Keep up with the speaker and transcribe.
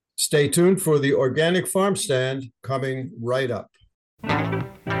Stay tuned for the organic farm stand coming right up. Corn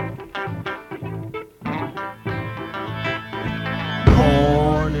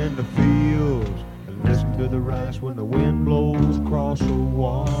in the fields, and listen to the rice when the wind blows across the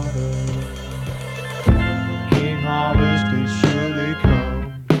water. King harvest is surely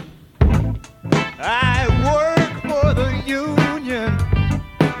come. I work for the union,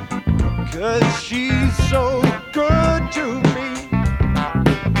 'cause she's so good to me.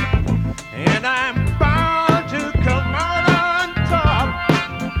 And I'm bound to come out on top.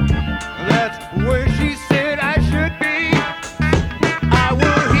 That's where she said I should be. I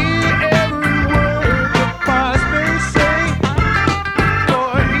will hear every word the boss may say,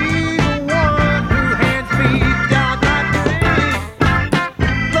 for he's the one who hands me down my pay.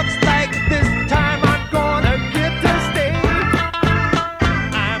 Looks like this time I'm gonna get to stay.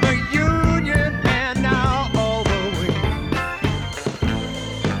 I'm a union man now all the way.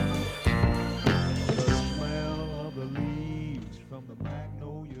 The smell of the leaves from the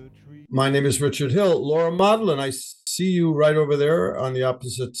magnolia tree. My name is Richard Hill. Laura Modlin, I see you right over there on the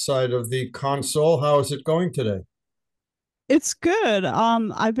opposite side of the console. How is it going today? It's good.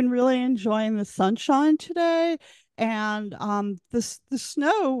 I've been really enjoying the sunshine today, and the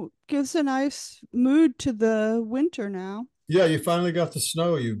snow gives a nice mood to the winter now. Yeah, you finally got the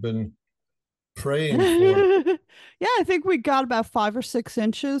snow you've been praying for. Yeah, I think we got about 5 or 6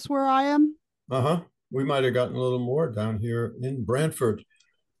 inches where I am. Uh-huh. We might have gotten a little more down here in Brantford.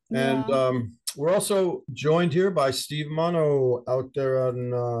 And Yeah. we're also joined here by Steve Munno out there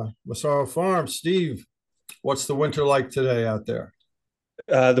on Massaro Farm. Steve, what's the winter like today out there?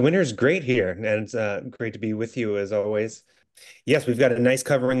 The winter is great here, and it's great to be with you as always. Yes, we've got a nice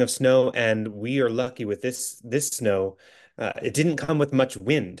covering of snow, and we are lucky with this snow. It didn't come with much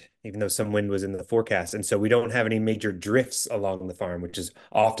wind, even though some wind was in the forecast, and so we don't have any major drifts along the farm, which is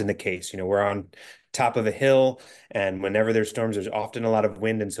often the case. We're on top of a hill, and whenever there's storms, there's often a lot of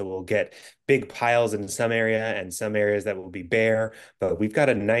wind, and so we'll get big piles in some area and some areas that will be bare. But we've got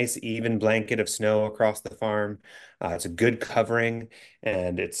a nice even blanket of snow across the farm. It's a good covering,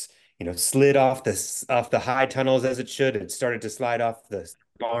 and it's slid off the high tunnels as it should. It started to slide off the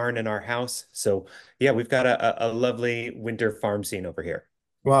barn in our house. So yeah, we've got a lovely winter farm scene over here.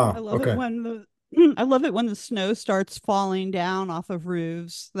 Wow. I love Okay. it when I love it when the snow starts falling down off of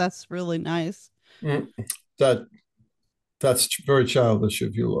roofs. That's really nice. Mm, that's very childish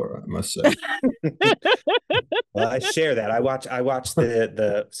of you, Laura, I must say. Well, I share that. I watch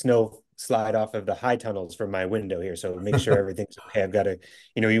the snow slide off of the high tunnels from my window here, so make sure everything's okay. I've got to,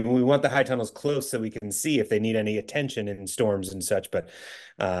 we want the high tunnels close so we can see if they need any attention in storms and such. But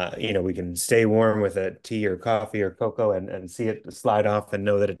we can stay warm with a tea or coffee or cocoa and see it slide off and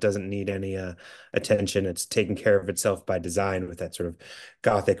know that it doesn't need any attention. It's taking care of itself by design with that sort of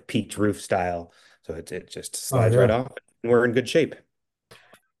Gothic peaked roof style. So it just slides right off, and we're in good shape.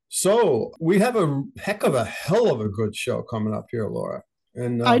 So we have a hell of a good show coming up here, Laura.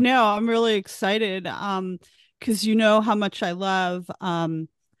 And I know I'm really excited because you know how much I love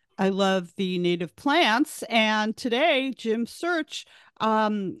the native plants, and today Jim Sirch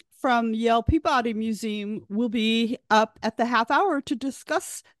from Yale Peabody Museum will be up at the half hour to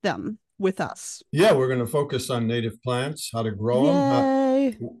discuss them with us. Yeah, we're going to focus on native plants, how to grow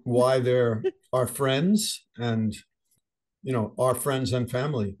them, why they're our friends, and our friends and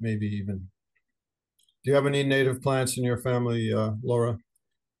family, maybe even. Do you have any native plants in your family, Laura?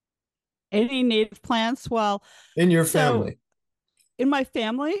 Any native plants? Well, in your family. In my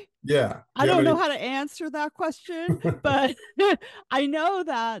family? Yeah. I don't know how to answer that question, but I know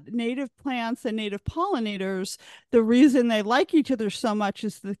that native plants and native pollinators, the reason they like each other so much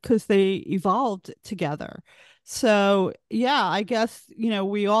is because they evolved together. So, yeah, I guess,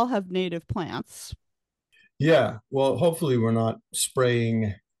 we all have native plants. Yeah. Well, hopefully we're not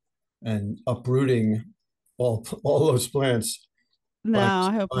spraying and uprooting all those plants. No,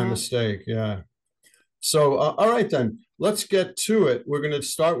 I hope by not. mistake. Yeah. So, all right, then let's get to it. We're going to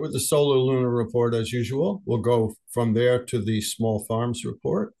start with the solar lunar report as usual. We'll go from there to the small farms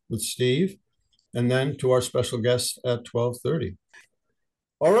report with Steve, and then to our special guest at 12:30.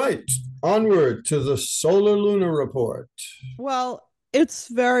 All right, onward to the solar lunar report. Well, it's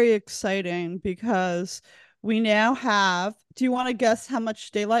very exciting because we now have, do you want to guess how much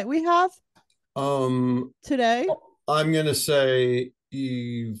daylight we have today? I'm going to say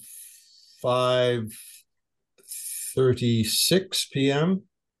 5:36 p.m.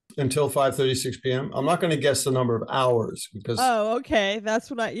 until 5:36 p.m. I'm not going to guess the number of hours because Oh, okay.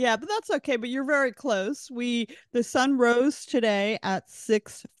 That's what yeah, but that's okay. But you're very close. The sun rose today at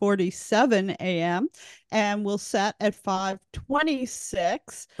 6:47 a.m. and will set at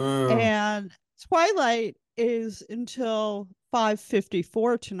 5:26. And twilight is until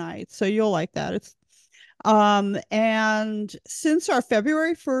 5:54 tonight. So you'll like that. And since our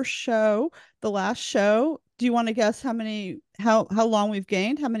February 1st show, the last show, do you want to guess how long we've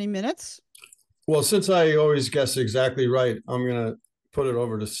gained? How many minutes? well, since I always guess exactly right, I'm going to put it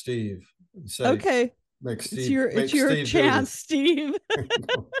over to Steve and say, Okay. make It's Steve, your make your Steve chance, Steve.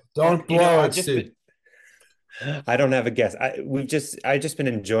 Don't blow it, Steve. I don't have a guess. I just been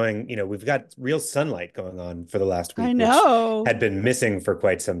enjoying, we've got real sunlight going on for the last I week, which know. had been missing for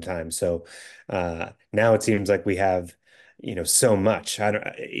quite some time. So now it seems like we have, so much. I don't,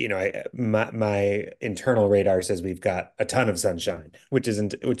 my internal radar says we've got a ton of sunshine, which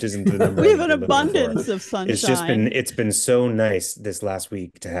isn't the number We I have think an you're looking for. abundance of sunshine. It's been so nice this last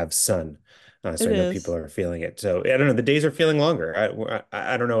week to have sun. So It I know is. people are feeling it. So I don't know. The days are feeling longer.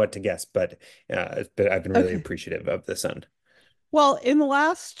 I don't know what to guess, but I've been really Okay. appreciative of the sun. Well, in the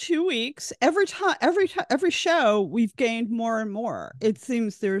last 2 weeks, every show, we've gained more and more. It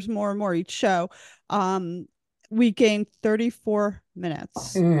seems there's more and more each show. We gained 34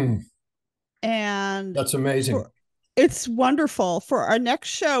 minutes. And That's amazing. It's wonderful. For our next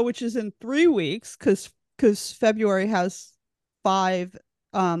show, which is in 3 weeks, because February has 5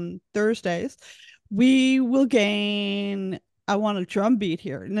 Thursdays, we will gain, I want a drum beat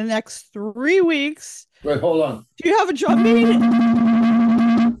here, in the next 3 weeks. Wait, hold on. Do you have a drum beat?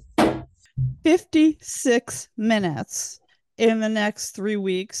 56 minutes in the next 3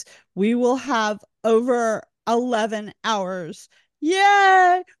 weeks. We will have over 11 hours.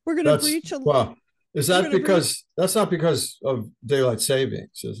 Yay! We're going to breach wow. Is that because that's not because of daylight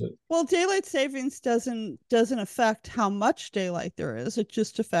savings, is it? Well, daylight savings doesn't affect how much daylight there is. It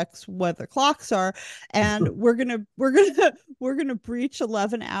just affects what the clocks are. And we're gonna breach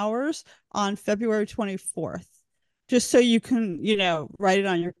 11 hours on February 24th, just so you can, write it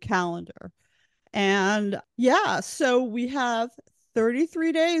on your calendar. And yeah, so we have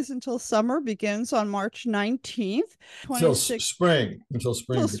 33 days until summer begins on March 19th. Until spring. Until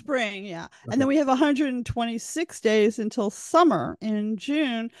spring, yeah. Okay. And then we have 126 days until summer in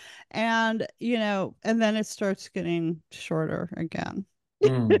June. And, and then it starts getting shorter again.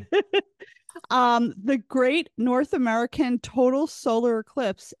 The Great North American Total Solar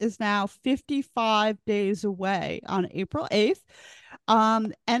Eclipse is now 55 days away on April 8th.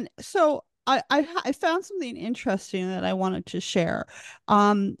 And so I found something interesting that I wanted to share.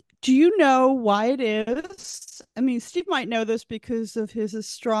 Do you know why it is? I mean, Steve might know this because of his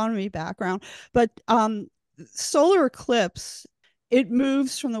astronomy background, but solar eclipse, it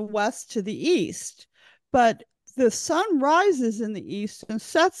moves from the west to the east, but the sun rises in the east and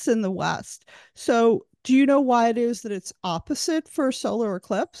sets in the west. So do you know why it is that it's opposite for solar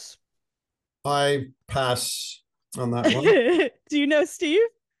eclipse? I pass on that one. Do you know, Steve?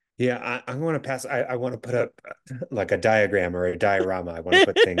 Yeah, I want to pass. I want to put up like a diagram or a diorama. I want to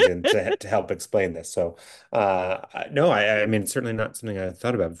put things in to help explain this. So, no, I mean, it's certainly not something I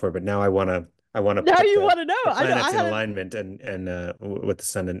thought about before, but now I want to now you want to know. the planets in alignment and with the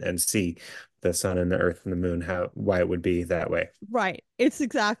sun and see the sun and the earth and the moon, why it would be that way. Right. It's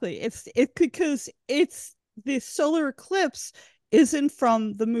because it's the solar eclipse isn't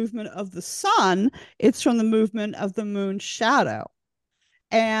from the movement of the sun, it's from the movement of the moon's shadow.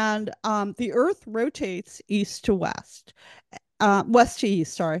 And the earth rotates east to west, west to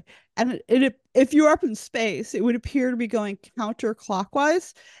east, sorry. And if you're up in space, it would appear to be going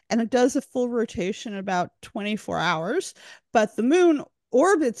counterclockwise, and it does a full rotation in about 24 hours. But the moon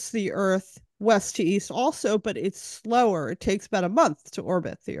orbits the earth west to east also, but it's slower. It takes about a month to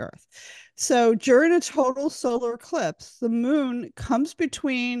orbit the earth. So during a total solar eclipse, the moon comes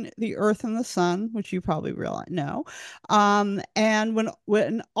between the earth and the sun, which you probably know. And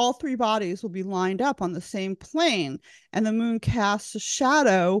when all three bodies will be lined up on the same plane, and the moon casts a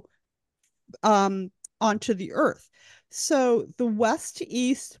shadow onto the earth. So the west to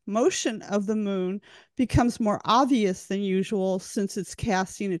east motion of the moon becomes more obvious than usual since it's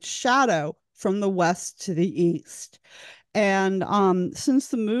casting its shadow from the west to the east. And since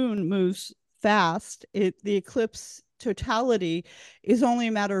the moon moves fast, the eclipse totality is only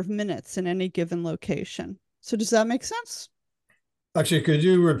a matter of minutes in any given location. So does that make sense? Actually, could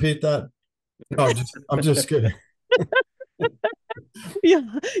you repeat that? No, I'm just kidding. You'll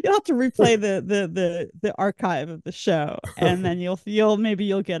have to replay the archive of the show, and then you'll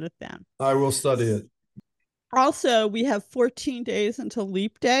get it then. I will study it. Also, we have 14 days until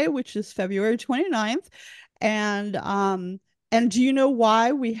leap day, which is February 29th. And do you know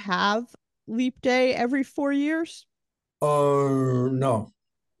why we have leap day every 4 years? No.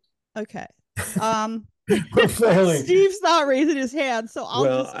 Okay. Um We're failing. Steve's not raising his hand, so I'll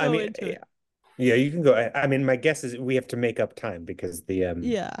Well, just I go mean, into it. yeah, you can go. I mean, my guess is we have to make up time because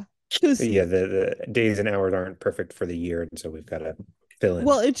Yeah. Because the days and hours aren't perfect for the year, and so we've got to fill in.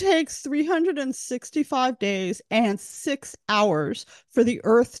 well, it takes 365 days and 6 hours for the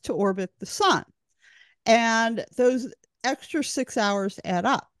Earth to orbit the sun. And those extra 6 hours add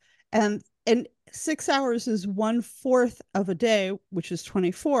up. And 6 hours is 1/4 of a day, which is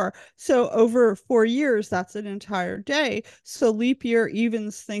 24. So over 4 years, that's an entire day. So leap year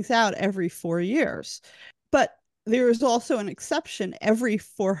evens things out every 4 years. But there is also an exception. Every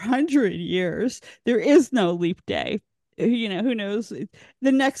 400 years, there is no leap day. Who knows?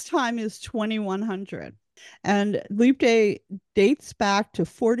 The next time is 2100. And leap day dates back to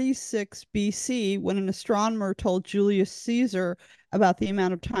 46 BC when an astronomer told Julius Caesar about the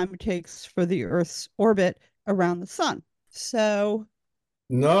amount of time it takes for the Earth's orbit around the sun. So,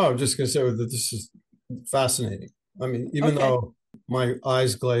 No, I'm just going to say that this is fascinating. I mean, even okay, though my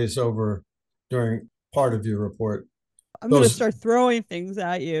eyes glaze over during part of your report, I'm going to those start throwing things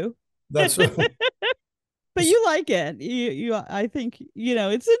at you. that's But you like it. I think,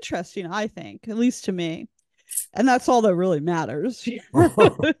 it's interesting, I think, at least to me. And that's all that really matters.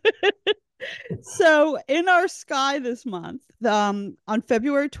 So in our sky this month, on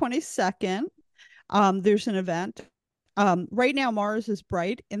February 22nd, there's an event. Right now, Mars is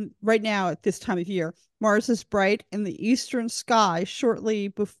bright, and right now at this time of year, Mars is bright in the eastern sky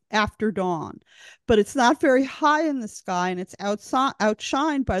shortly after dawn, but it's not very high in the sky, and it's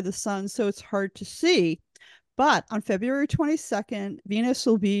outshined by the sun, so it's hard to see. But on February 22nd, Venus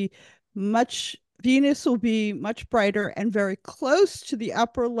will be much brighter and very close to the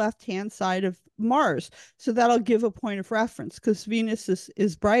upper left-hand side of Mars. So that'll give a point of reference because Venus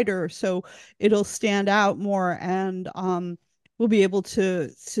is brighter, so it'll stand out more, and we'll be able to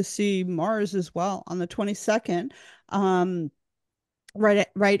see Mars as well on the 22nd,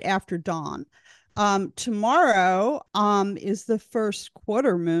 right after dawn. Tomorrow is the first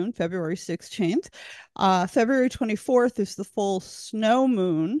quarter moon, February 16th. February 24th is the full snow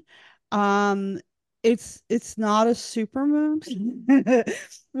moon. Um, it's not a super moon,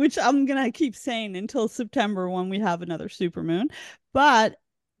 which I'm gonna keep saying until September when we have another super moon. But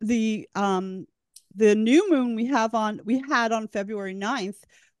the new moon we had on February 9th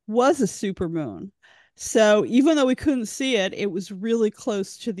was a super moon. So even though we couldn't see it, it was really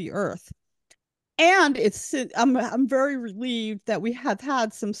close to the Earth. And I'm very relieved that we have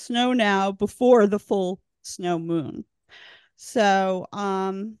had some snow now before the full snow moon. So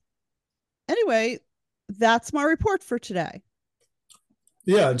anyway, that's my report for today.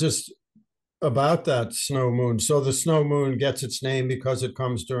 yeah, just about that snow moon. So the snow moon gets its name because it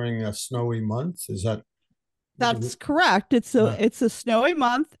comes during a snowy month. Is that? That's correct. It's a snowy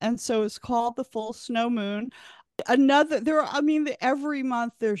month, and so it's called the full snow moon. Every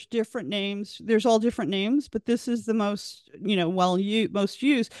month there's different names. There's all different names, but this is the most, most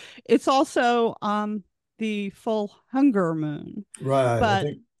used. It's also the full hunger moon. Right. I But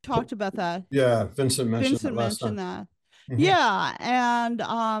think, talked about that. yeah, Vincent mentioned that Vincent last time. mentioned that. Mhm. Yeah,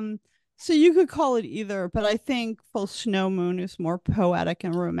 and so you could call it either, but I think full snow moon is more poetic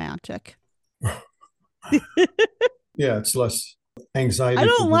and romantic. Yeah, it's less anxiety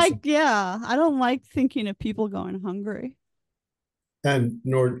producing. I don't like thinking of people going hungry. And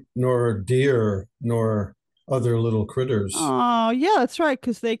nor deer nor other little critters. Oh, yeah, that's right,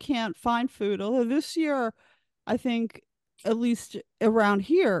 because they can't find food. Although this year, I think, at least around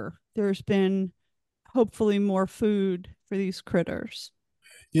here, there's been hopefully more food for these critters.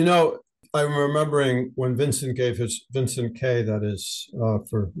 You know, I'm remembering when Vincent K, that is,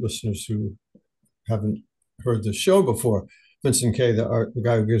 for listeners who haven't heard the show before, Vincent K, the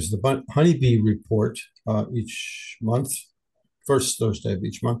guy who gives the honeybee report each month, first Thursday of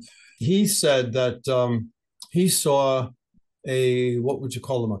each month. He said that he saw what would you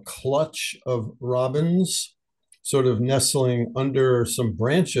call them, a clutch of robins sort of nestling under some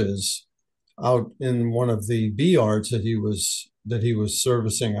branches out in one of the bee yards that he was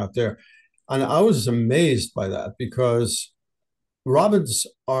servicing out there. And I was amazed by that because robins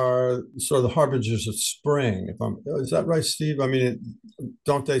are sort of the harbingers of spring. Is that right, Steve? I mean,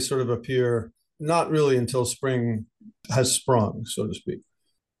 don't they sort of appear not really until spring has sprung, so to speak?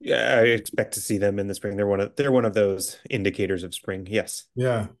 Yeah, I expect to see them in the spring. They're one of those indicators of spring. Yes.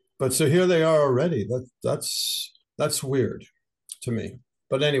 Yeah, but so here they are already. That's weird to me.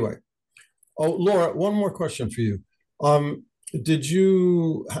 But anyway, Oh, Laura, one more question for you. Um, did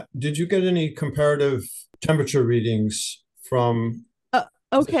you get any comparative temperature readings from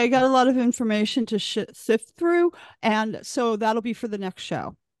Okay, I got a lot of information to sift through, and so that'll be for the next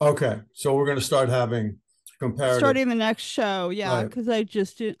show. Okay, so we're going to start having comparative, Starting the next show, yeah, right? because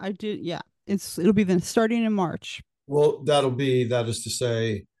yeah. It'll be then starting in March. Well, that is to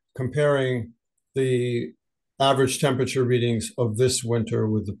say, comparing the average temperature readings of this winter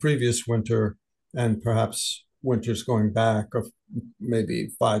with the previous winter, and perhaps winters going back of maybe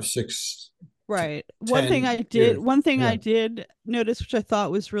 5, 6, Right. 10 years. One thing Yeah. I did notice, which I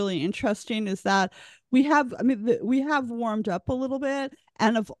thought was really interesting, is that we have warmed up a little bit,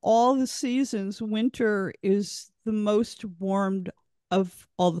 and of all the seasons, winter is the most warmed of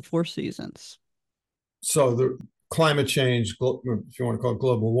all the four seasons. So the climate change, if you want to call it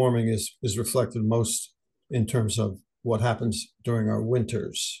global warming, is reflected most in terms of what happens during our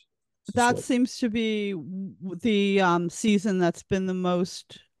winters. That seems to be the season that's been the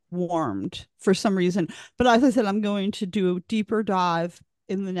most warmed for some reason. But as I said, I'm going to do a deeper dive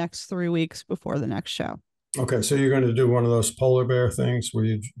in the next 3 weeks before the next show. Okay, so you're going to do one of those polar bear things where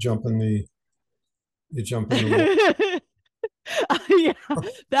you jump in the Yeah,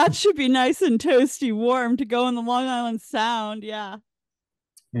 that should be nice and toasty warm to go in the Long Island Sound. Yeah.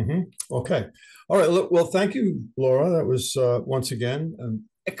 Mm-hmm. Okay. All right. Well, thank you, Laura. That was once again an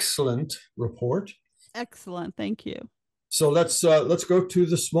excellent report. Excellent. Thank you. So let's go to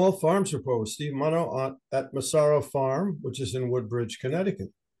the small farms report with Steve Munno at Massaro Farm, which is in Woodbridge, Connecticut.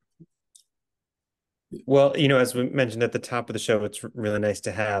 Well, as we mentioned at the top of the show, it's really nice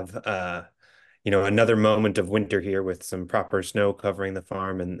to have another moment of winter here with some proper snow covering the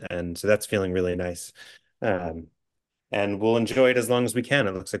farm, and so that's feeling really nice. Um, and we'll enjoy it as long as we can.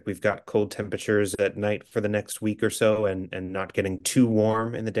 It looks like we've got cold temperatures at night for the next week or so, and not getting too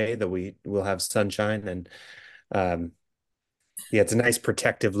warm in the day, that we will have sunshine. And um, yeah, it's a nice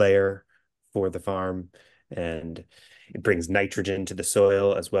protective layer for the farm, and it brings nitrogen to the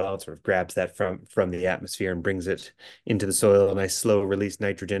soil as well. It sort of grabs that from the atmosphere and brings it into the soil. A nice slow release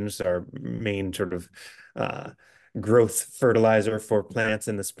nitrogen is our main sort of uh, growth fertilizer for plants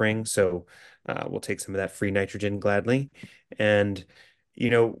in the spring. So we'll take some of that free nitrogen gladly. And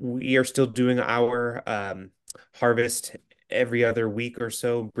we are still doing our harvest every other week or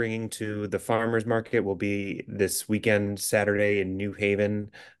so, bringing to the farmers market. Will be this weekend, Saturday in New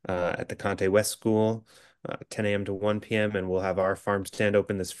Haven at the Conte West School, 10 a.m. to 1 p.m. And we'll have our farm stand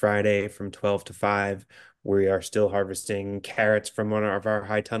open this Friday from 12 to 5. We are still harvesting carrots from one of our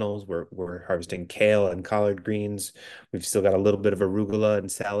high tunnels. We're harvesting kale and collard greens. We've still got a little bit of arugula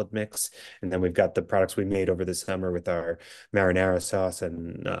and salad mix. And then we've got the products we made over the summer with our marinara sauce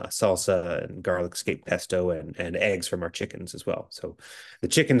and salsa and garlic scape pesto and eggs from our chickens as well. So the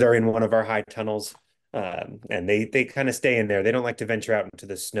chickens are in one of our high tunnels. And they kind of stay in there. They don't like to venture out into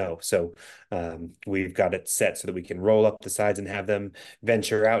the snow. So we've got it set so that we can roll up the sides and have them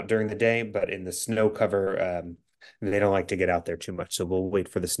venture out during the day. But in the snow cover, they don't like to get out there too much. So we'll wait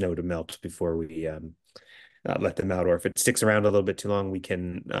for the snow to melt before we let them out. Or if it sticks around a little bit too long, we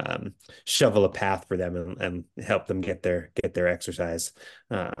can shovel a path for them and help them get their exercise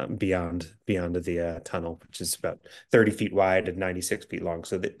beyond the tunnel, which is about 30 feet wide and 96 feet long.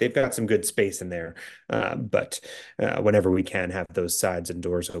 So they've got some good space in there. But whenever we can have those sides and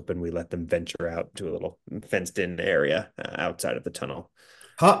doors open, we let them venture out to a little fenced in area outside of the tunnel.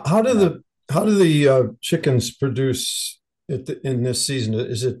 How do the chickens produce it in this season?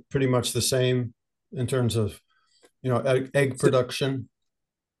 Is it pretty much the same in terms of egg production?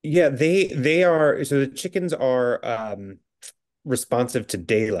 Yeah, they are. So the chickens are responsive to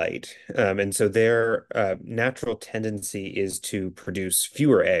daylight. And so their natural tendency is to produce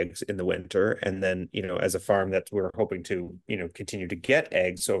fewer eggs in the winter. And then, as a farm that we're hoping to, continue to get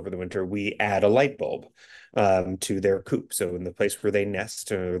eggs over the winter, we add a light bulb to their coop. So in the place where they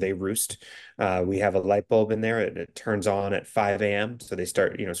nest or they roost, we have a light bulb in there, and it turns on at 5 a.m. So they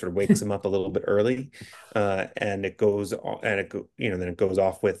start, sort of wakes them up a little bit early, and it goes on, and then it goes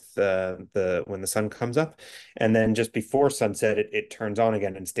off with when the sun comes up, and then just before sunset, it turns on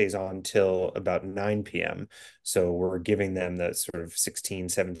again and stays on till about 9 p.m. So we're giving them the sort of 16,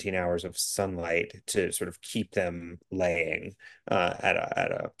 17 hours of sunlight to sort of keep them laying at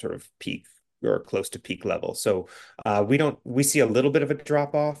a sort of peak or close to peak level. So we see a little bit of a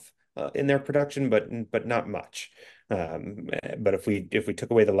drop off in their production, but not much. But if we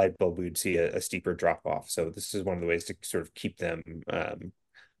took away the light bulb, we'd see a steeper drop off. So this is one of the ways to sort of keep them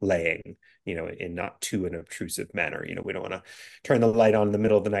laying, in not too an obtrusive manner. We don't want to turn the light on in the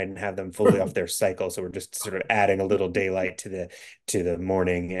middle of the night and have them fully off their cycle. So we're just sort of adding a little daylight to the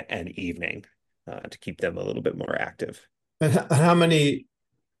morning and evening to keep them a little bit more active. And how many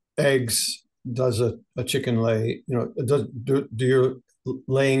eggs does a chicken lay? Do your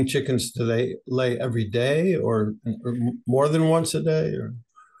laying chickens, do they lay every day or more than once a day? Or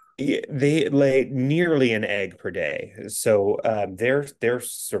Yeah, they lay nearly an egg per day. So their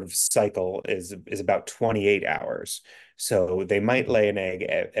sort of cycle is about 28 hours. So they might lay an egg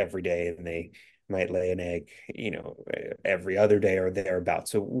every day, and they might lay an egg, every other day or thereabout.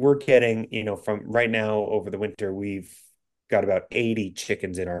 So we're getting, from right now over the winter, we've got about 80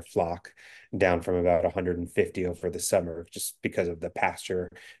 chickens in our flock, down from about 150 over the summer, just because of the pasture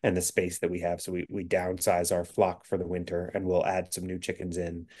and the space that we have. So we downsize our flock for the winter, and we'll add some new chickens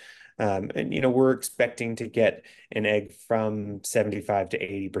in. And we're expecting to get an egg from 75 to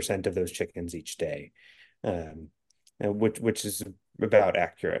 80% of those chickens each day, um, which is about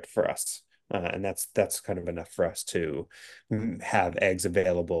accurate for us. And that's kind of enough for us to have eggs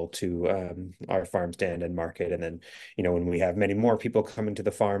available to our farm stand and market. And then, when we have many more people coming to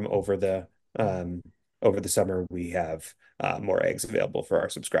the farm over the summer, we have more eggs available for our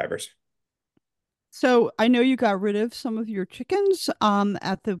subscribers. So I know you got rid of some of your chickens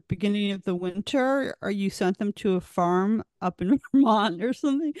at the beginning of the winter, or you sent them to a farm up in Vermont or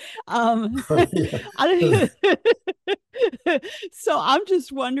something. yeah. So I'm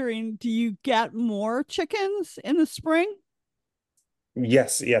just wondering, do you get more chickens in the spring?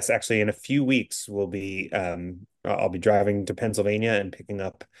 Yes, yes. Actually, in a few weeks, I'll be driving to Pennsylvania and picking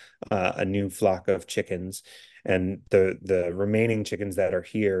up a new flock of chickens, and the remaining chickens that are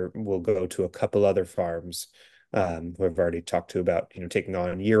here will go to a couple other farms who I've already talked to about, taking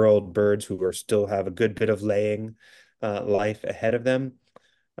on year-old birds who are still have a good bit of laying life ahead of them.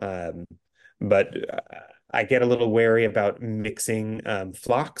 Um, but I get a little wary about mixing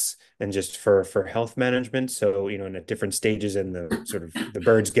flocks, and just for health management. So, in at different stages in the sort of the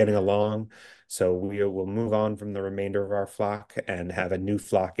birds getting along. So we will move on from the remainder of our flock and have a new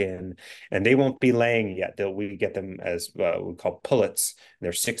flock in, and they won't be laying yet. We get them as we call pullets.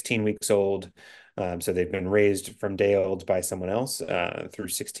 They're 16 weeks old. So they've been raised from day olds by someone else through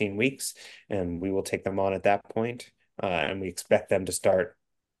 16 weeks, and we will take them on at that point. And we expect them to start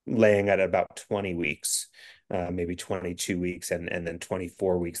laying at about 20 weeks, maybe 22 weeks, and then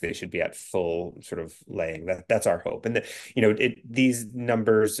 24 weeks they should be at full sort of laying. That's our hope. And these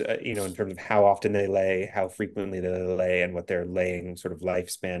numbers, in terms of how often they lay, how frequently they lay, and what their laying sort of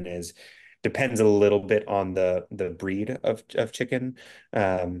lifespan is, depends a little bit on the breed of chicken.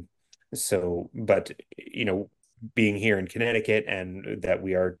 But being here in Connecticut, and that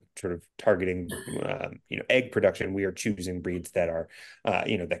we are sort of targeting, egg production, we are choosing breeds that are,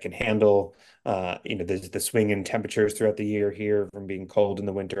 that can handle, the swing in temperatures throughout the year here, from being cold in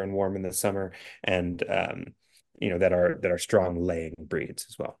the winter and warm in the summer, and, that are strong laying breeds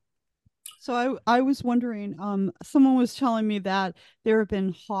as well. So I was wondering, someone was telling me that there have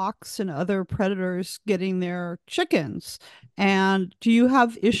been hawks and other predators getting their chickens. And do you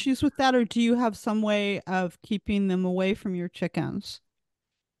have issues with that, or do you have some way of keeping them away from your chickens?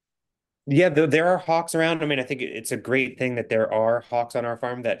 Yeah, there are hawks around. I mean, I think it's a great thing that there are hawks on our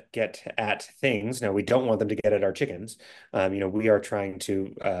farm that get at things. Now, we don't want them to get at our chickens. We are trying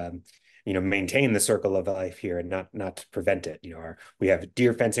to, maintain the circle of life here, and not to prevent it. We have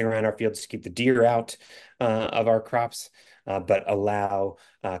deer fencing around our fields to keep the deer out of our crops, but allow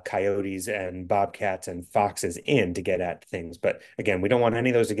coyotes and bobcats and foxes in to get at things. But again, we don't want any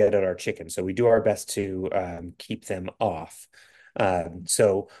of those to get at our chickens, so we do our best to keep them off.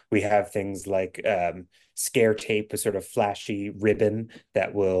 So we have things like scare tape, a sort of flashy ribbon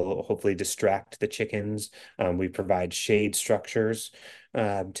that will hopefully distract the chickens. We provide shade structures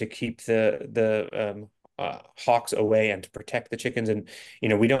to keep the hawks away and to protect the chickens. And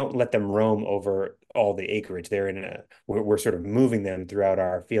we don't let them roam over all the acreage. We're sort of moving them throughout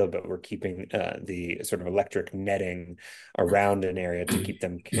our field, but we're keeping the sort of electric netting around an area to keep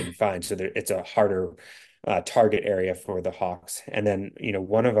them confined. So it's a harder target area for the hawks. And then,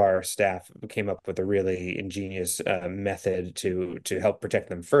 one of our staff came up with a really ingenious method to help protect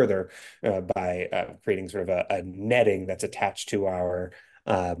them further by creating sort of a netting that's attached to our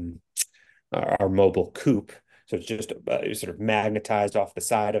mobile coop. So it's just sort of magnetized off the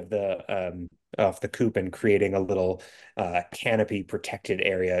side of the coop, and creating a little canopy protected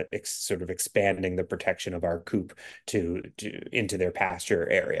area, sort of expanding the protection of our coop to into their pasture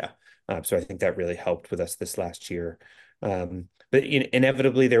area. So I think that really helped with us this last year. But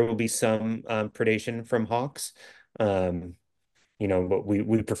inevitably there will be some predation from hawks. but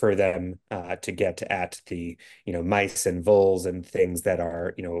we prefer them to get at the, mice and voles and things that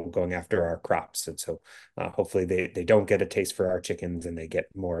are, going after our crops. And so hopefully they don't get a taste for our chickens and they get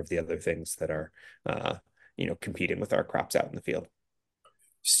more of the other things that are, competing with our crops out in the field.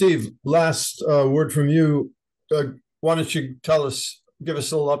 Steve, last word from you. Why don't you give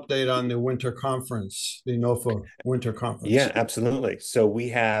us a little update on the winter conference, the NOFA winter conference? Yeah, absolutely. So we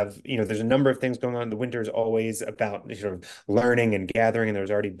have, there's a number of things going on. The winter is always about sort of learning and gathering, and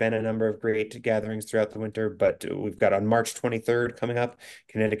there's already been a number of great gatherings throughout the winter. But we've got on March 23rd coming up,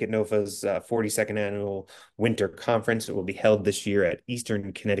 Connecticut NOFA's 42nd annual winter conference. It will be held this year at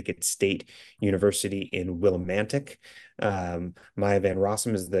Eastern Connecticut State University in Willimantic. Maya Van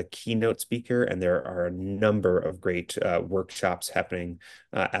Rossum is the keynote speaker, and there are a number of great workshops happening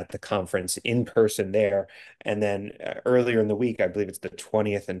at the conference in person there. And then earlier in the week, I believe it's the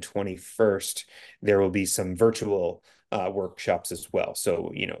 20th and 21st, there will be some virtual workshops as well.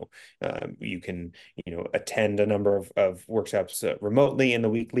 So, you can, attend a number of workshops remotely in the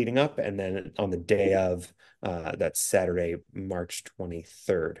week leading up, and then on the day of, that's Saturday, March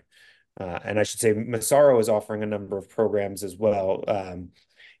 23rd. And I should say Massaro is offering a number of programs as well.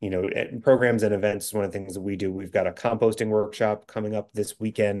 Programs and events is one of the things that we do. We've got a composting workshop coming up this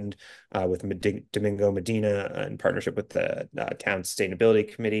weekend with Domingo Medina in partnership with the Town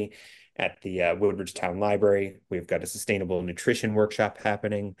Sustainability Committee at the Woodbridge Town Library. We've got a sustainable nutrition workshop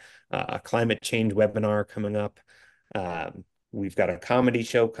happening, a climate change webinar coming up. We've got a comedy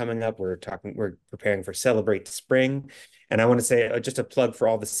show coming up. We're preparing for Celebrate Spring. And I want to say just a plug for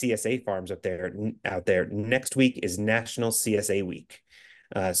all the CSA farms out there. Next week is National CSA Week.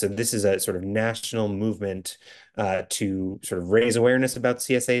 So this is a sort of national movement to sort of raise awareness about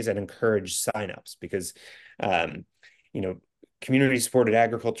CSAs and encourage signups because, community supported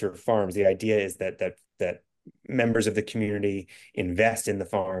agriculture farms, the idea is that members of the community invest in the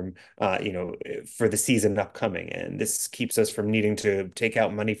farm, for the season upcoming. And this keeps us from needing to take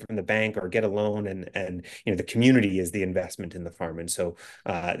out money from the bank or get a loan. And the community is the investment in the farm. And so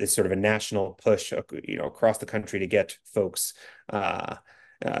this sort of a national push, across the country to get folks,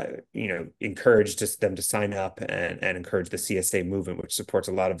 encourage them to sign up and encourage the CSA movement, which supports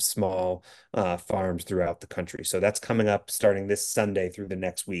a lot of small farms throughout the country. So that's coming up starting this Sunday through the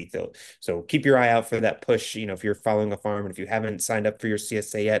next week. So keep your eye out for that push. If you're following a farm and if you haven't signed up for your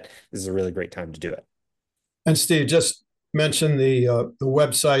CSA yet, this is a really great time to do it. And Steve, just mention the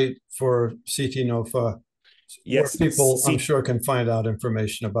website for CT NOFA, yes, where people, I'm sure, can find out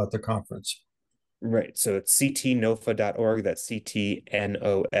information about the conference. Right. So it's ctnofa.org. That's ctnofa.org.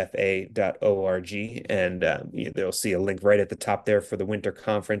 And they'll see a link right at the top there for the winter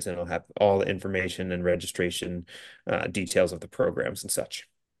conference, and it'll have all the information and registration details of the programs and such.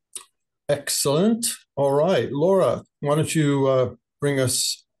 Excellent. All right. Laura, why don't you bring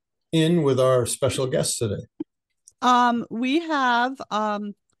us in with our special guest today? We have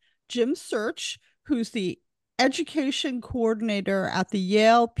Jim Sirch, who's the education coordinator at the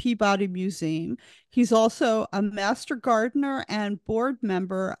Yale Peabody Museum. He's also a master gardener and board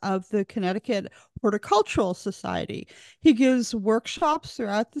member of the Connecticut Horticultural Society. He gives workshops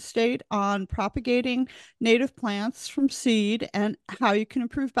throughout the state on propagating native plants from seed and how you can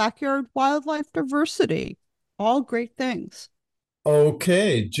improve backyard wildlife diversity. All great things.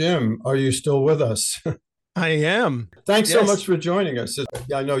 Okay, Jim, are you still with us? I am. Thanks so much for joining us.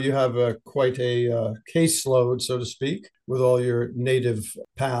 I know you have quite a caseload, so to speak, with all your native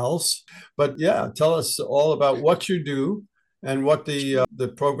pals. But yeah, tell us all about what you do and what the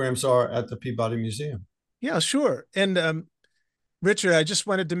programs are at the Peabody Museum. Yeah, sure. And Richard, I just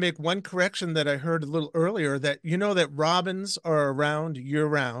wanted to make one correction that I heard a little earlier, that that robins are around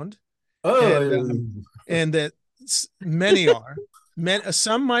year-round. Oh, and that many are.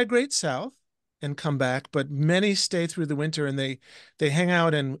 Some migrate south and come back, but many stay through the winter, and they hang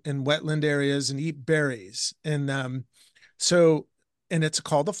out in wetland areas and eat berries. And so it's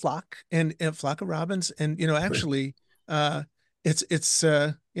called a flock, and a flock of robins. And actually so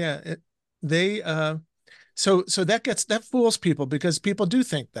that fools people, because people do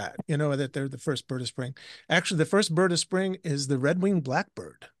think that that they're the first bird of spring. Actually, the first bird of spring is the red-winged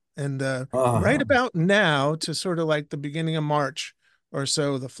blackbird. And right about now, to sort of like the beginning of March or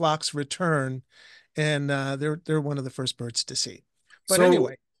so, the flocks return, and they're one of the first birds to see. But so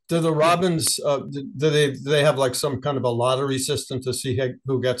anyway, do the robins do they have like some kind of a lottery system to see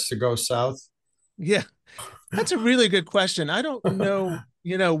who gets to go south? Yeah, that's a really good question. I don't know,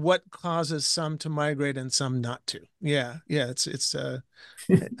 what causes some to migrate and some not to. Yeah. It's I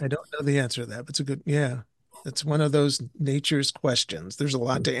don't know the answer to that, but it's a good, it's one of those nature's questions. There's a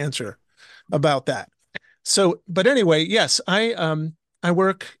lot to answer about that. So, but anyway, yes, I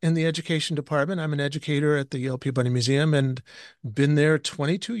work in the education department. I'm an educator at the Yale Peabody Museum and been there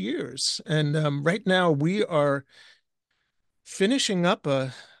 22 years. And right now we are finishing up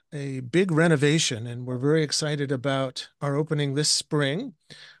a big renovation, and we're very excited about our opening this spring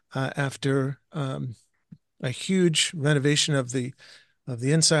after a huge renovation of the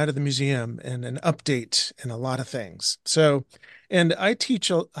inside of the museum and an update and a lot of things. So, and I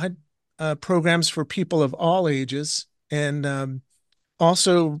teach programs for people of all ages, and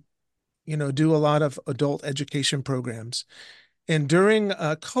also, do a lot of adult education programs. And during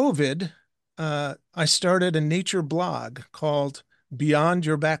COVID, I started a nature blog called Beyond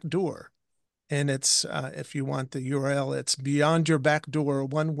Your Back Door. And it's, if you want the URL, it's beyondyourbackdoor,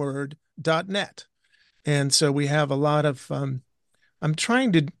 one word, .net. And so we have a lot of, I'm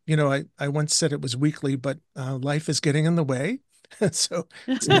trying to, I once said it was weekly, but life is getting in the way. So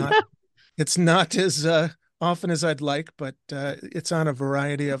it's not as often as I'd like, but it's on a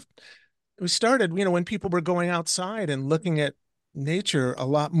variety of, we started, when people were going outside and looking at nature a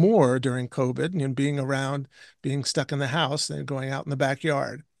lot more during COVID and being around, being stuck in the house and going out in the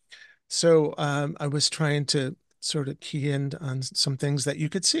backyard. So I was trying to sort of key in on some things that you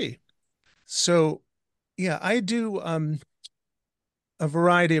could see. So yeah, I do a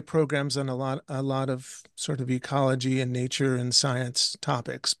variety of programs on a lot of sort of ecology and nature and science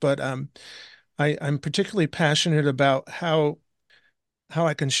topics, but I'm particularly passionate about how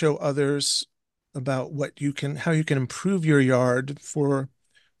I can show others about how you can improve your yard for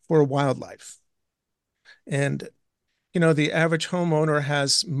wildlife. And the average homeowner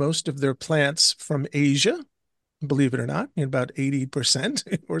has most of their plants from Asia, believe it or not, about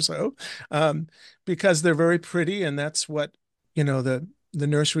 80% or so, because they're very pretty, and that's what the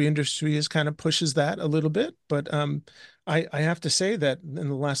nursery industry is kind of pushes that a little bit. But I have to say that in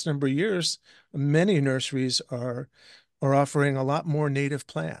the last number of years, many nurseries are offering a lot more native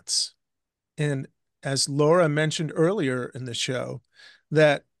plants. And as Laura mentioned earlier in the show,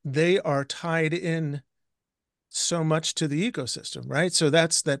 that they are tied in so much to the ecosystem, right? So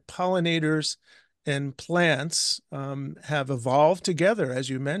that's that pollinators and plants have evolved together, as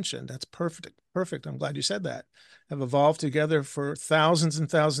you mentioned. That's perfect. Perfect. I'm glad you said that. Have evolved together for thousands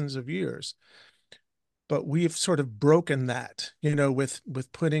and thousands of years. But we've sort of broken that,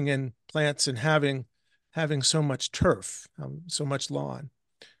 with putting in plants and having so much turf, so much lawn,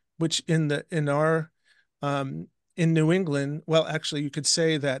 which in New England, well, actually, you could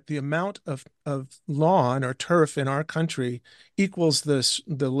say that the amount of lawn or turf in our country equals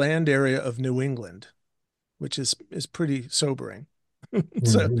the land area of New England, which is pretty sobering.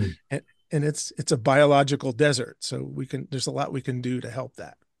 So, Mhm. and it's a biological desert, so there's a lot we can do to help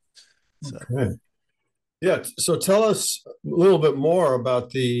that. So, Okay. Yeah. So tell us a little bit more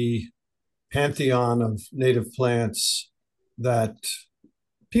about the pantheon of native plants that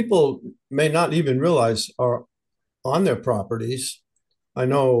people may not even realize are on their properties. I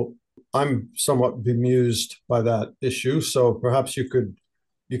know I'm somewhat bemused by that issue, so perhaps you could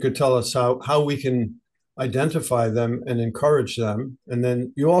tell us how we can identify them and encourage them. And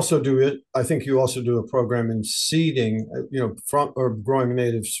then you also do it. I think you also do a program in seeding, from or growing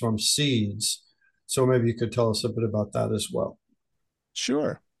natives from seeds. So maybe you could tell us a bit about that as well.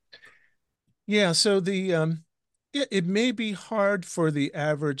 sure. Yeah, so it may be hard for the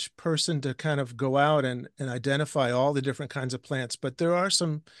average person to kind of go out and identify all the different kinds of plants, but there are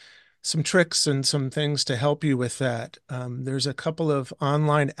some tricks and some things to help you with that. There's a couple of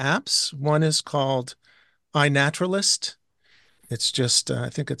online apps. One is called iNaturalist. It's just, I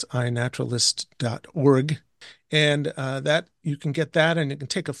think it's inaturalist.org. And that you can get that and you can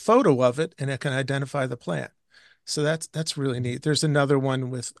take a photo of it and it can identify the plant. So that's really neat. There's another one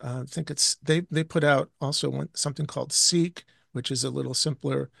with, I think they put out also something called Seek, which is a little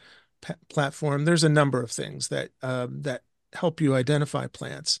simpler platform. There's a number of things that help you identify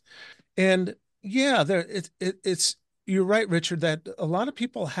plants. And yeah, it's you're right, Richard, that a lot of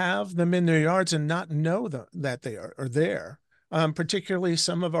people have them in their yards and not know that they are there. Particularly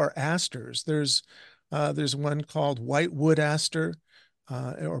some of our asters. There's one called white wood aster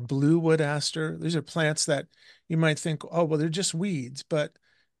or blue wood aster. These are plants that you might think, oh, well, they're just weeds, but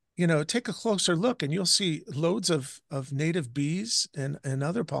take a closer look and you'll see loads of native bees and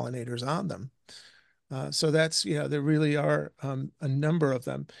other pollinators on them. So there really are a number of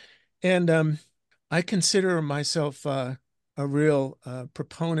them. And I consider myself a real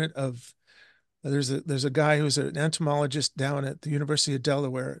proponent of. There's a guy who's an entomologist down at the University of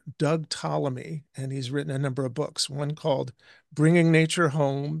Delaware, Doug Ptolemy, and he's written a number of books. One called "Bringing Nature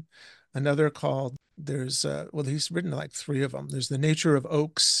Home," another called he's written like three of them. There's "The Nature of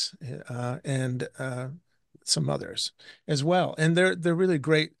Oaks," and some others as well. And they're really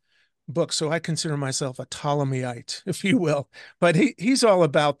great books. So I consider myself a Ptolemyite, if you will. But he's all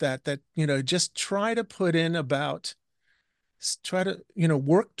about that, just try to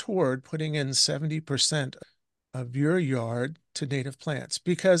work toward putting in 70% of your yard to native plants,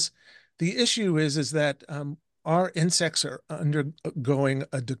 because the issue is that our insects are undergoing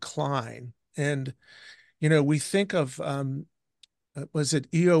a decline. And, we think of, was it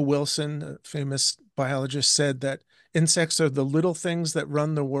E.O. Wilson, a famous biologist, said that insects are the little things that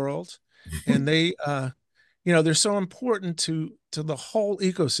run the world. And they're so important to the whole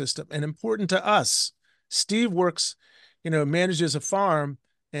ecosystem and important to us. Steve works, manages a farm,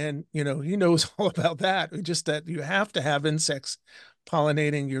 and, he knows all about that. Just that you have to have insects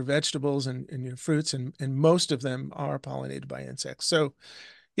pollinating your vegetables and your fruits, and most of them are pollinated by insects. So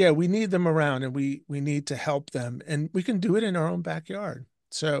yeah, we need them around, and we need to help them, and we can do it in our own backyard.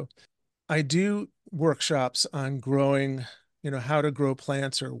 So I do workshops on growing, how to grow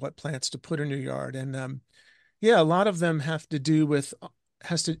plants or what plants to put in your yard. And yeah, a lot of them have to do with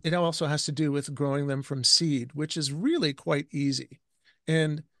it also has to do with growing them from seed, which is really quite easy.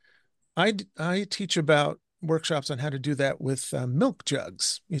 And I teach about workshops on how to do that with milk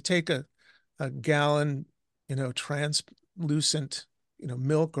jugs. You take a gallon, translucent,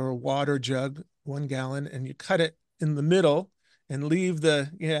 milk or water jug, 1 gallon, and you cut it in the middle and leave the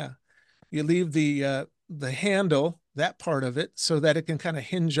handle, that part of it, so that it can kind of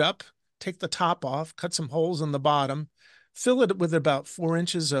hinge up. Take the top off, cut some holes in the bottom, fill it with about 4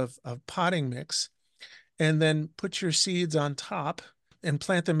 inches of potting mix, and then put your seeds on top and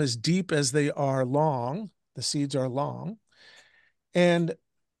plant them as deep as they are long. The seeds are long. And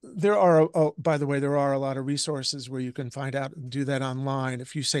by the way, there are a lot of resources where you can find out and do that online.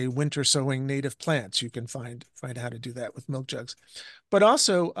 If you say winter sowing native plants, you can find how to do that with milk jugs. But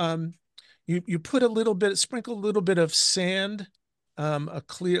also, you put sprinkle a little bit of sand, a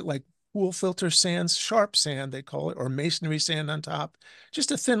clear, like pool filter sand, sharp sand, they call it, or masonry sand on top, just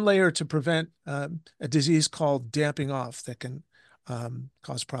a thin layer to prevent a disease called damping off that can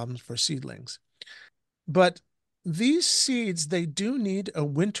cause problems for seedlings. But these seeds, they do need a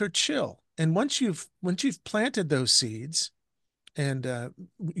winter chill. And once you've planted those seeds and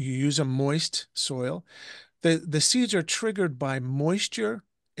you use a moist soil, the seeds are triggered by moisture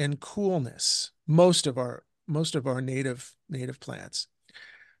and coolness. Most of our native plants.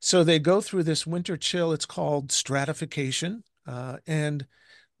 So they go through this winter chill. It's called stratification. And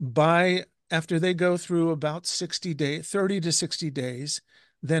after they go through about 30 to 60 days,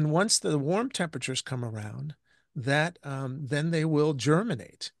 then once the warm temperatures come around, then they will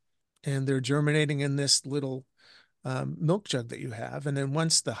germinate. And they're germinating in this little milk jug that you have. And then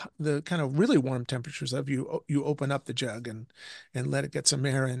once the kind of really warm temperatures you open up the jug and let it get some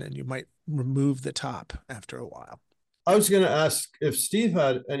air in, and you might remove the top after a while. I was going to ask if Steve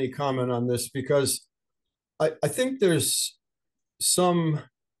had any comment on this, because I think there's some,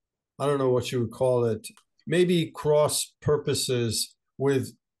 I don't know what you would call it, maybe cross purposes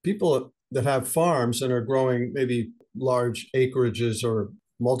with people that have farms and are growing maybe large acreages or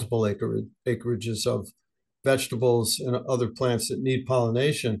multiple acreages of vegetables and other plants that need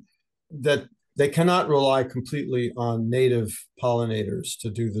pollination, that they cannot rely completely on native pollinators to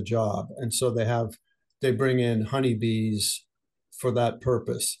do the job. And so they bring in honeybees for that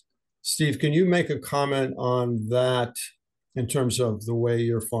purpose. Steve, can you make a comment on that in terms of the way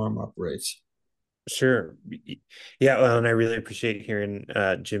your farm operates? Sure. Yeah, well, and I really appreciate hearing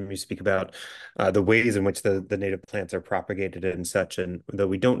Jim, you speak about the ways in which the native plants are propagated and such. And though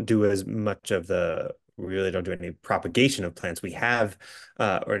we don't do as much we really don't do any propagation of plants. We have,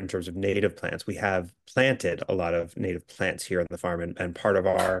 or in terms of native plants, we have planted a lot of native plants here on the farm. And part of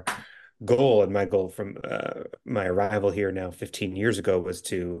our goal, and my goal from my arrival here now 15 years ago, was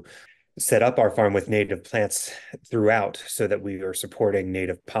to set up our farm with native plants throughout, so that we are supporting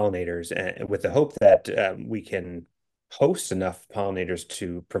native pollinators, and with the hope that we can host enough pollinators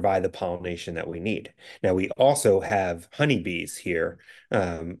to provide the pollination that we need. Now, we also have honeybees here,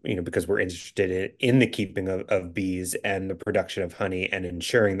 because we're interested in the keeping of bees and the production of honey and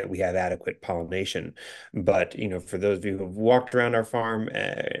ensuring that we have adequate pollination. But, for those of you who have walked around our farm,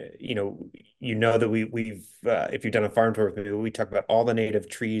 that we've if you've done a farm tour with me, we talk about all the native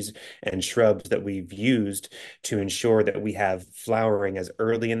trees and shrubs that we've used to ensure that we have flowering as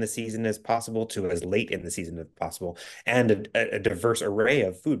early in the season as possible to as late in the season as possible, and a diverse array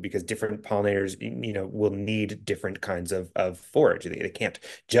of food, because different pollinators, will need different kinds of forage. They can't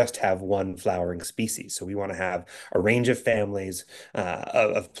just have one flowering species. So we want to have a range of families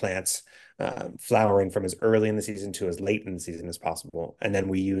of plants flowering from as early in the season to as late in the season as possible. And then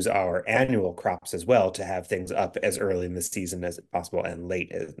we use our annual crops as well to have things up as early in the season as possible and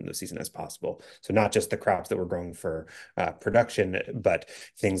late in the season as possible. So not just the crops that we're growing for production, but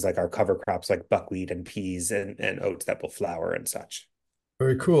things like our cover crops like buckwheat and peas and oats that will flower and such.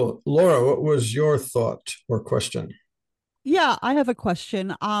 Very cool. Laura, what was your thought or question? Yeah, I have a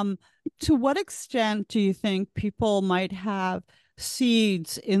question. To what extent do you think people might have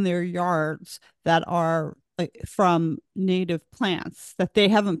seeds in their yards that are like from native plants that they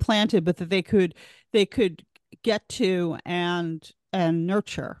haven't planted, but that they could get to and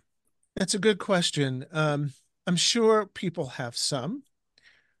nurture? That's a good question. I'm sure people have some.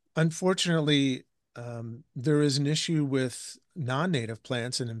 Unfortunately, there is an issue with non-native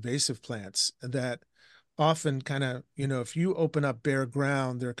plants and invasive plants that often kind of, if you open up bare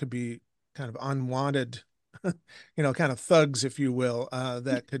ground, there could be kind of unwanted, kind of thugs, if you will,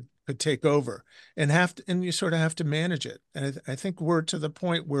 that could take over and you sort of have to manage it. And I think we're to the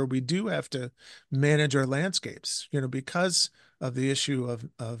point where we do have to manage our landscapes, because of the issue of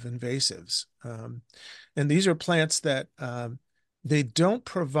invasives. And these are plants that they don't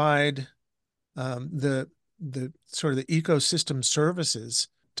provide the sort of the ecosystem services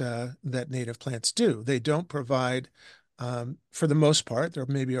that native plants do. They don't provide, for the most part, there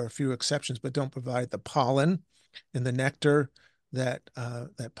maybe are a few exceptions, but don't provide the pollen and the nectar that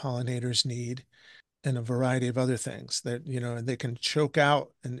pollinators need, and a variety of other things that they can choke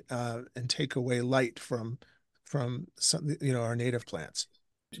out and take away light from some our native plants.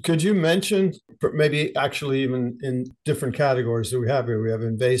 Could you mention maybe actually even in different categories that we have here? We have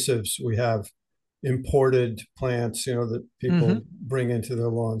invasives, we have imported plants, that people bring into their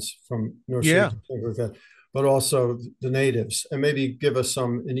lawns from nurseries and things like that, but also the natives, and maybe give us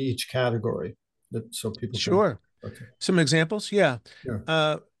some in each category so people Sure. Okay. Some examples. Yeah.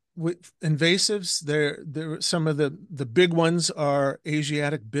 Yeah. With invasives, there some of the big ones are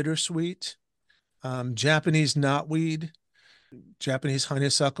Asiatic bittersweet, Japanese knotweed, Japanese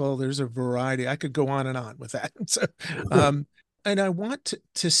honeysuckle. There's a variety. I could go on and on with that. So, and I want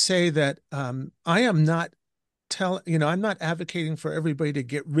to say that I am not I'm not advocating for everybody to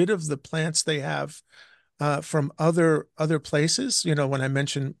get rid of the plants they have from other places. When I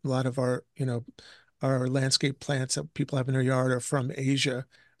mentioned a lot of our landscape plants that people have in their yard are from Asia,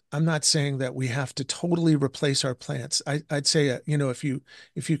 I'm not saying that we have to totally replace our plants. I'd say, if you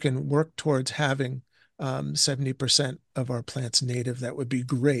can work towards having 70% of our plants native, that would be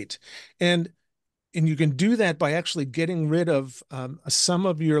great. And you can do that by actually getting rid of some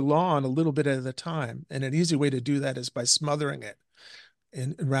of your lawn a little bit at a time. And an easy way to do that is by smothering it.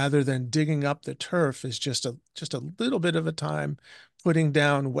 And rather than digging up the turf, is just a little bit of a time, putting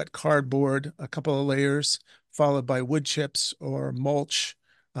down wet cardboard, a couple of layers, followed by wood chips or mulch,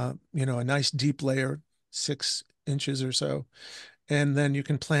 a nice deep layer, 6 inches or so. And then you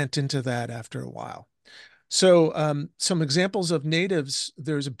can plant into that after a while. So some examples of natives,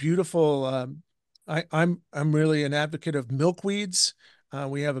 there's a beautiful, I'm really an advocate of milkweeds.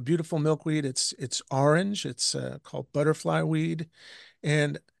 We have a beautiful milkweed. It's orange. It's called butterfly weed.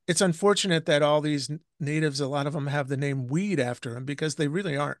 And it's unfortunate that all these natives, a lot of them have the name weed after them, because they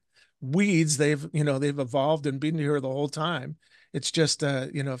really aren't weeds. They've evolved and been here the whole time. It's just,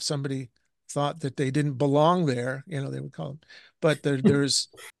 if somebody thought that they didn't belong there, they would call them. But there's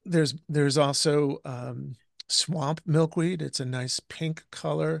also swamp milkweed. It's a nice pink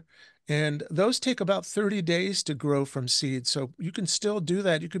color. And those take about 30 days to grow from seed. So you can still do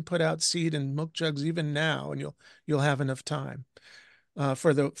that. You can put out seed in milk jugs even now, and you'll have enough time.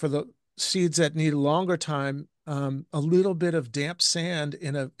 For the seeds that need a longer time, a little bit of damp sand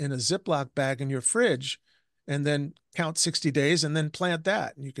in a Ziploc bag in your fridge, and then count 60 days and then plant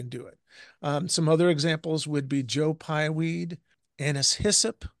that, and you can do it. Some other examples would be Joe Pye weed. Anise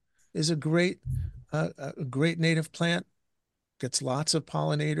hyssop is a great native plant. Gets lots of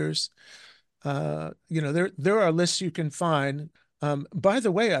pollinators. There are lists you can find. By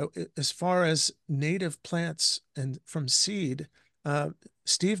the way, as far as native plants and from seed,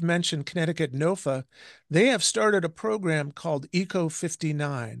 Steve mentioned Connecticut NOFA. They have started a program called Eco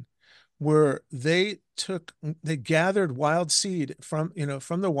 59, where they gathered wild seed from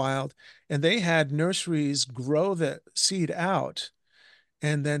the wild, and they had nurseries grow the seed out,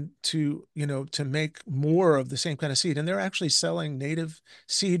 and then to make more of the same kind of seed. And they're actually selling native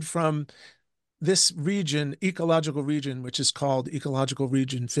seed from this region, ecological region, which is called Ecological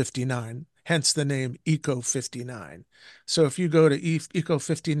Region 59, hence the name Eco 59. So if you go to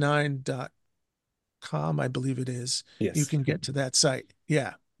eco59.com, I believe it is, yes, you can get to that site.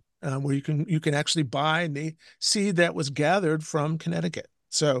 Yeah. Where you can actually buy seed that was gathered from Connecticut.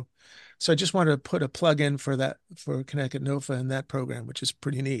 So So I just wanted to put a plug in for that, for Connecticut NOFA and that program, which is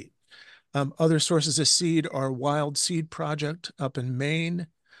pretty neat. Other sources of seed are Wild Seed Project up in Maine.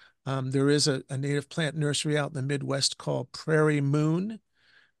 There is a native plant nursery out in the Midwest called Prairie Moon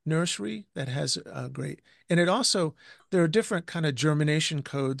Nursery that has great, and it also, there are different kind of germination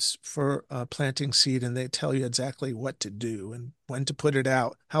codes for planting seed, and they tell you exactly what to do and when to put it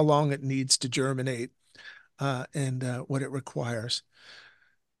out, how long it needs to germinate, and what it requires.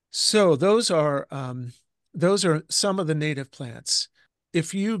 So those are some of the native plants.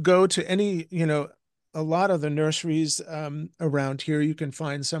 If you go to any, a lot of the nurseries around here, you can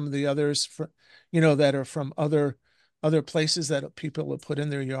find some of the others that are from other places that people have put in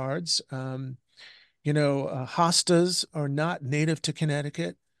their yards. Hostas are not native to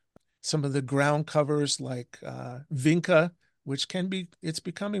Connecticut. Some of the ground covers like vinca, which it's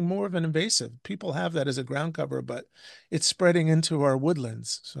becoming more of an invasive. People have that as a ground cover, but it's spreading into our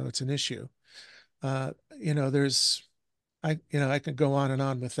woodlands, so it's an issue. I could go on and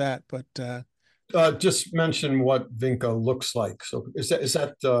on with that, but just mention what vinca looks like. So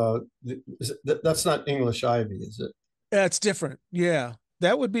that's not English ivy, is it? it's different. Yeah,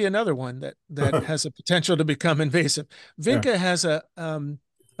 that would be another one that has a potential to become invasive. Yeah. Vinca has a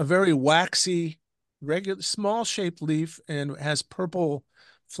very waxy, regular, small shaped leaf and has purple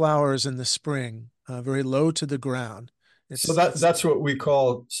flowers in the spring, very low to the ground. So that's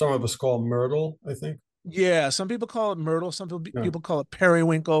what some of us call myrtle, I think. Yeah, some people call it myrtle, some Yeah. people call it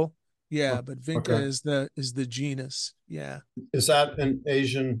periwinkle. Yeah, Oh, but vinca okay. is the genus. Yeah. Is that an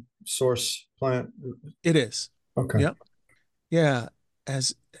Asian source plant? It is. Okay. Yep. Yeah,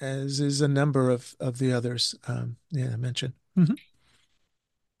 as is a number of the others. I mentioned. Mhm.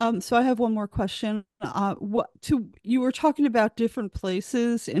 So I have one more question. You were talking about different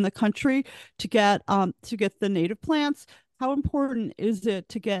places in the country to get the native plants. How important is it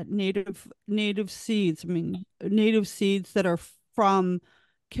to get native seeds? I mean, native seeds that are from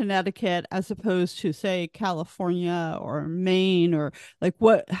Connecticut as opposed to, say, California or Maine, or like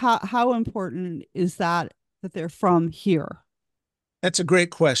how important is that they're from here? That's a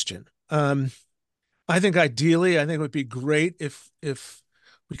great question. I think ideally, I think it would be great if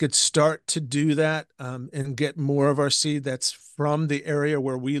we could start to do that, and get more of our seed that's from the area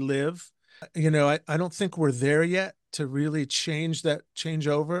where we live. I don't think we're there yet to really change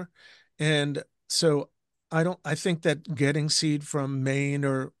over. And so I think that getting seed from Maine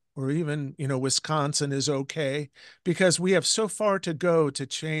or even, Wisconsin is okay, because we have so far to go to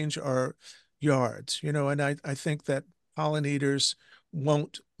change our yards, and I think that pollinators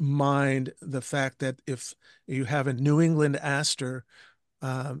won't mind the fact that if you have a New England aster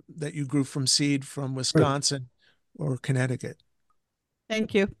that you grew from seed from Wisconsin or Connecticut.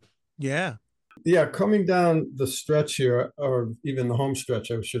 Thank you. Yeah. Yeah, coming down the stretch here, or even the home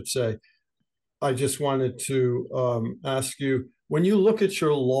stretch, I should say, I just wanted to ask you, when you look at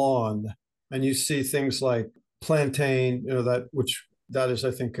your lawn and you see things like plantain, that is,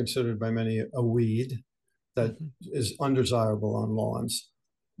 I think, considered by many a weed that is undesirable on lawns,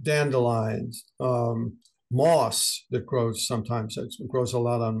 dandelions, moss that grows sometimes, it grows a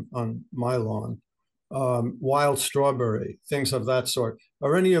lot on my lawn, wild strawberry, things of that sort.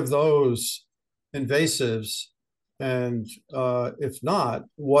 Are any of those invasives? And if not,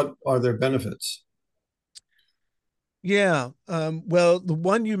 what are their benefits? Yeah. Well, the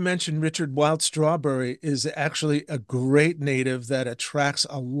one you mentioned, Richard, wild strawberry, is actually a great native that attracts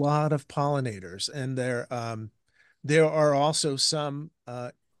a lot of pollinators. And there are also some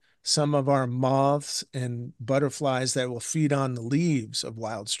of our moths and butterflies that will feed on the leaves of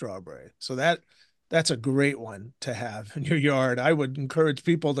wild strawberry. So that's a great one to have in your yard. I would encourage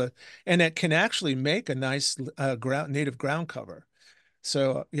people and it can actually make a nice native ground cover.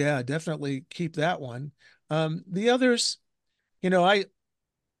 So yeah, definitely keep that one. The others, you know, I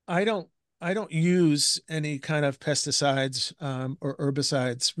I don't I don't use any kind of pesticides or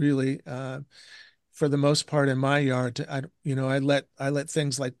herbicides really for the most part in my yard. I let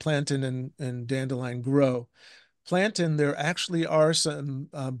things like plantain and dandelion grow. Plantain, there actually are some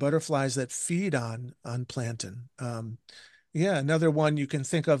butterflies that feed on plantain. Yeah, another one you can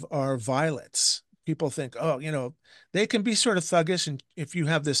think of are violets. People think, oh, they can be sort of thuggish, and if you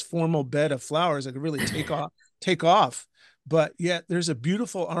have this formal bed of flowers, it can really take off. But yet, there's a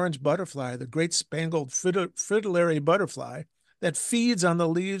beautiful orange butterfly, the great spangled fritillary butterfly, that feeds on the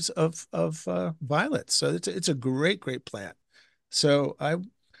leaves of violets. So it's a great plant. So I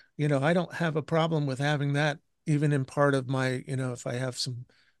don't have a problem with having that even in part of my, if I have some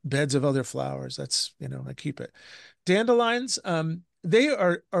beds of other flowers, that's, I keep it. Dandelions, they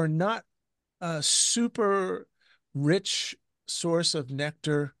are not a super rich source of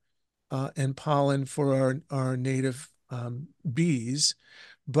nectar and pollen for our native bees,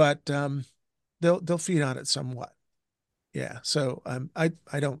 but they'll feed on it somewhat. Yeah. So I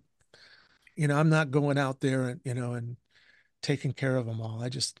don't, I'm not going out there and and taking care of them all. I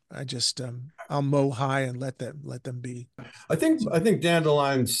just I'll mow high and let them be. I think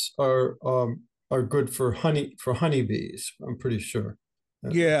dandelions are good for honeybees. I'm pretty sure.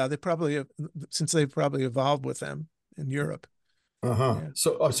 Yeah, they probably since they probably evolved with them in Europe. Uh-huh. Yeah.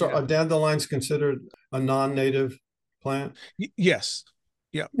 So are dandelions considered a non-native plant? Yes.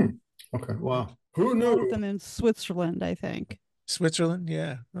 Yeah. Okay. Wow. Who Developed knew? them in Switzerland, I think. Switzerland.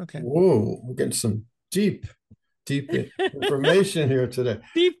 Yeah. Okay. Whoa, we're getting some deep information here today.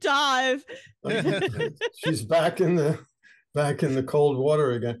 Deep dive. She's back in the cold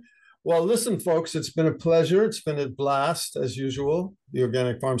water again. Well, listen, folks, it's been a pleasure. It's been a blast, as usual. The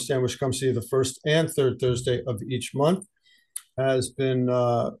Organic Farm Stand, which comes to you the first and third Thursday of each month, has been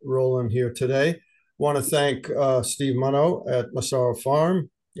rolling here today. Want to thank Steve Munno at Massaro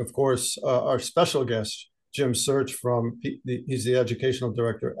Farm. Of course, our special guest, Jim Sirch, he's the educational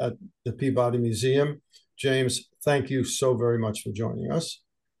director at the Peabody Museum. James, thank you so very much for joining us.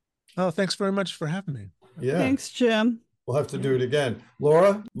 Oh, thanks very much for having me. Yeah. Thanks, Jim. We'll have to do it again.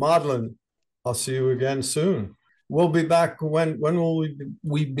 Laura, Modlin, I'll see you again soon. We'll be back. When will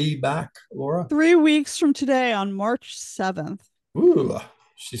we be back, Laura? 3 weeks from today on March 7th. Ooh,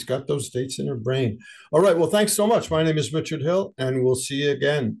 she's got those dates in her brain. All right. Well, thanks so much. My name is Richard Hill, and we'll see you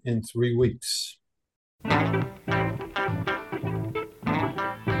again in 3 weeks. Corn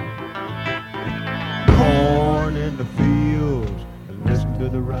in the fields, and listen to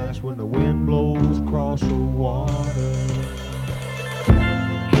the rice when the wind blows across the water.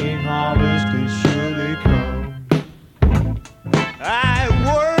 King harvest is surely come. I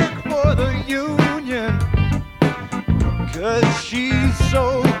work for the union, 'cause she's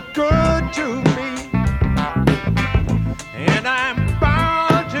so